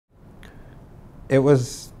It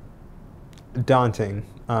was daunting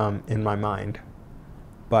in my mind,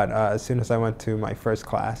 but as soon as I went to my first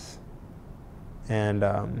class and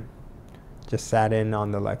just sat in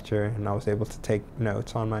on the lecture, and I was able to take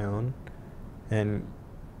notes on my own and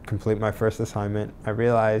complete my first assignment, I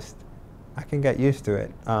realized I can get used to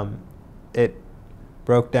it. It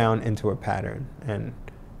broke down into a pattern, and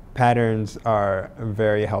patterns are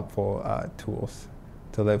very helpful tools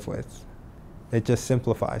to live with. It just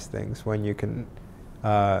simplifies things when you can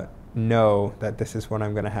know that this is what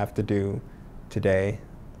I'm going to have to do today,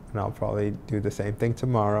 and I'll probably do the same thing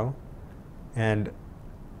tomorrow, and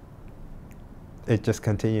it just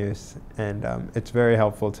continues. And it's very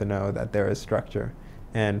helpful to know that there is structure,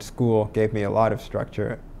 and school gave me a lot of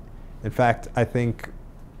structure. In fact, I think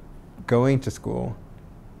going to school,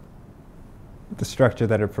 the structure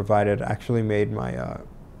that it provided actually made my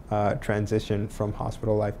transition from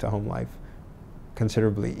hospital life to home life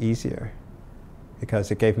considerably easier,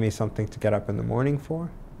 because it gave me something to get up in the morning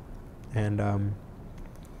for, and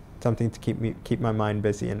something to keep my mind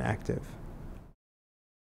busy and active.